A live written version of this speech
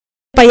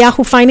by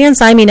Yahoo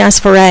Finance. I'm Ines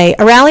Ferre.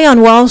 A rally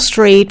on Wall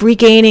Street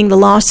regaining the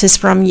losses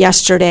from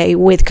yesterday,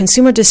 with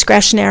consumer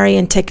discretionary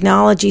and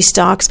technology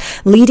stocks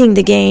leading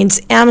the gains.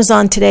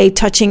 Amazon today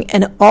touching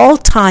an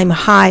all-time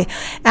high.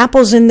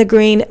 Apple's in the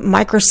green,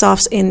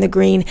 Microsoft's in the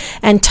green,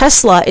 and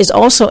Tesla is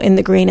also in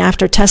the green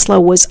after Tesla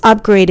was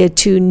upgraded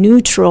to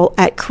neutral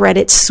at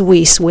Credit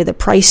Suisse with a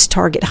price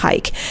target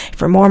hike.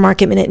 For more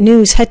Market Minute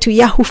news, head to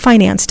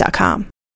yahoofinance.com.